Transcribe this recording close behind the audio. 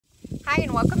Hi,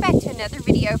 and welcome back to another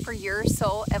video for your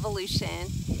soul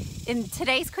evolution. In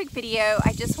today's quick video,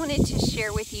 I just wanted to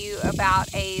share with you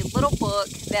about a little book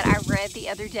that I read the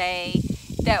other day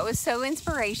that was so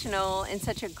inspirational and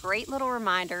such a great little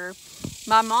reminder.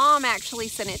 My mom actually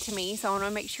sent it to me, so I want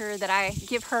to make sure that I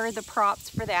give her the props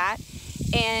for that.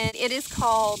 And it is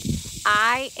called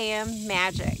I Am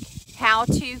Magic: How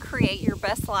to Create Your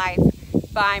Best Life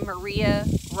by Maria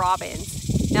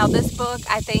Robbins. Now this book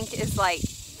I think is like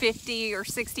 50 or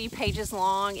 60 pages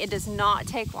long. It does not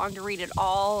take long to read it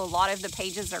all. A lot of the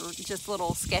pages are just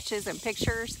little sketches and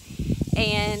pictures.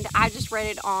 And I just read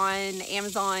it on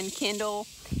Amazon Kindle.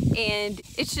 And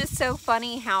it's just so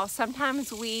funny how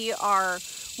sometimes we are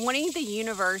wanting the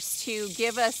universe to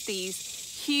give us these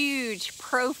huge,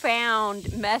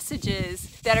 profound messages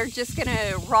that are just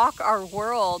gonna rock our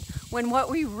world, when what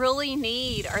we really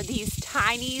need are these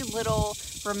tiny little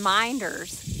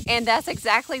reminders. And that's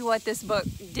exactly what this book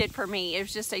did for me. It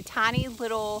was just a tiny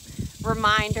little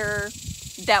reminder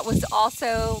that was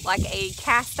also like a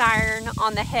cast iron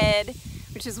on the head,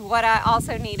 which is what I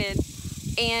also needed.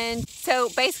 And so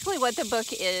basically what the book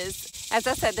is, as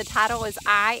I said, the title is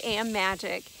I Am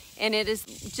Magic, and it is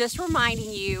just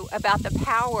reminding you about the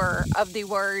power of the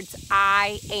words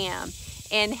I am,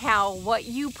 and how what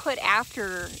you put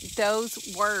after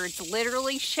those words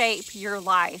literally shape your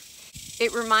life.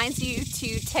 It reminds you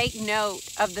to take note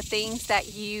of the things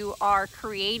that you are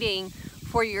creating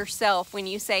for yourself when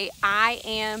you say, I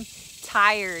am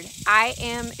tired, I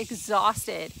am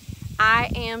exhausted,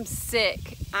 I am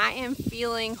sick, I am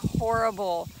feeling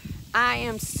horrible, I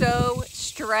am so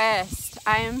stressed,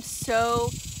 I am so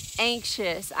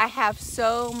anxious, I have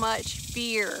so much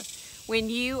fear. When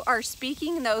you are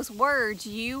speaking those words,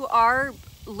 you are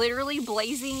literally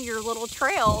blazing your little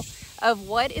trail of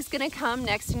what is going to come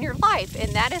next in your life,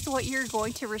 and that is what you're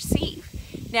going to receive.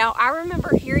 Now, I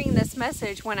remember hearing this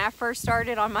message when I first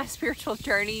started on my spiritual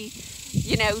journey,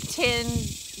 10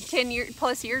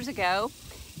 plus years ago,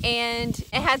 and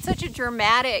it had such a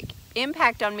dramatic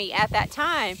impact on me at that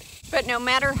time. But no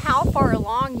matter how far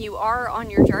along you are on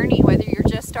your journey, whether you're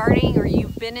just starting or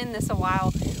you've been in this a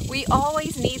while, we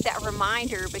always need that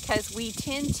reminder, because we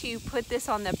tend to put this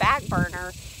on the back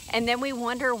burner, and then we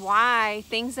wonder why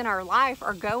things in our life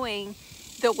are going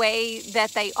the way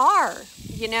that they are.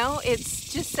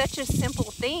 It's just such a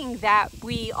simple thing that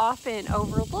we often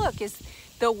overlook, is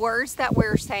the words that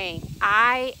we're saying.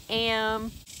 I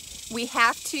am. We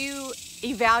have to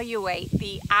evaluate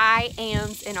the I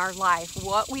ams in our life,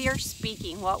 what we are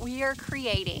speaking, what we are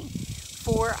creating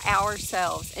for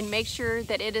ourselves, and make sure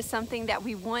that it is something that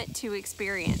we want to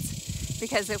experience.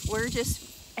 Because if we're just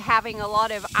having a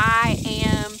lot of I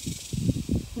am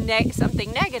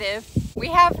something negative, we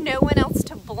have no one else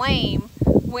to blame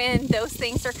when those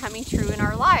things are coming true in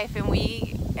our life, and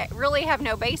we really have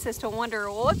no basis to wonder,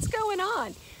 well, what's going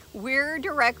on? We're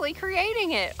directly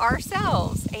creating it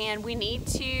ourselves, and we need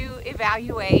to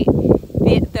evaluate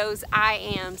those I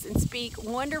ams and speak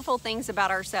wonderful things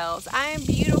about ourselves. I am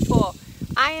beautiful,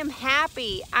 I am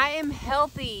happy, I am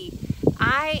healthy,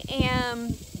 I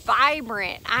am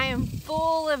vibrant, I am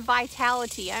full of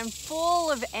vitality, I'm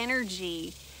full of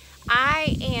energy,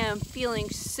 I am feeling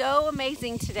so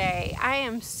amazing today, I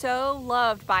am so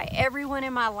loved by everyone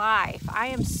in my life, I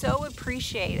am so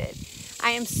appreciated,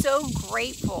 I am so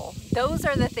grateful. Those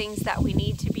are the things that we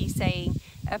need to be saying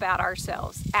about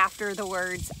ourselves after the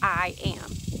words I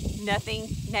am.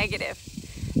 Nothing negative.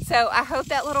 So I hope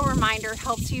that little reminder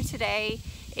helps you today.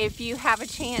 If you have a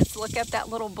chance, look up that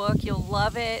little book. You'll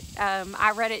love it.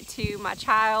 I read it to my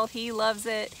child. He loves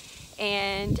it.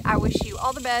 And I wish you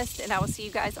all the best, and I will see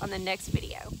you guys on the next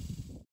video.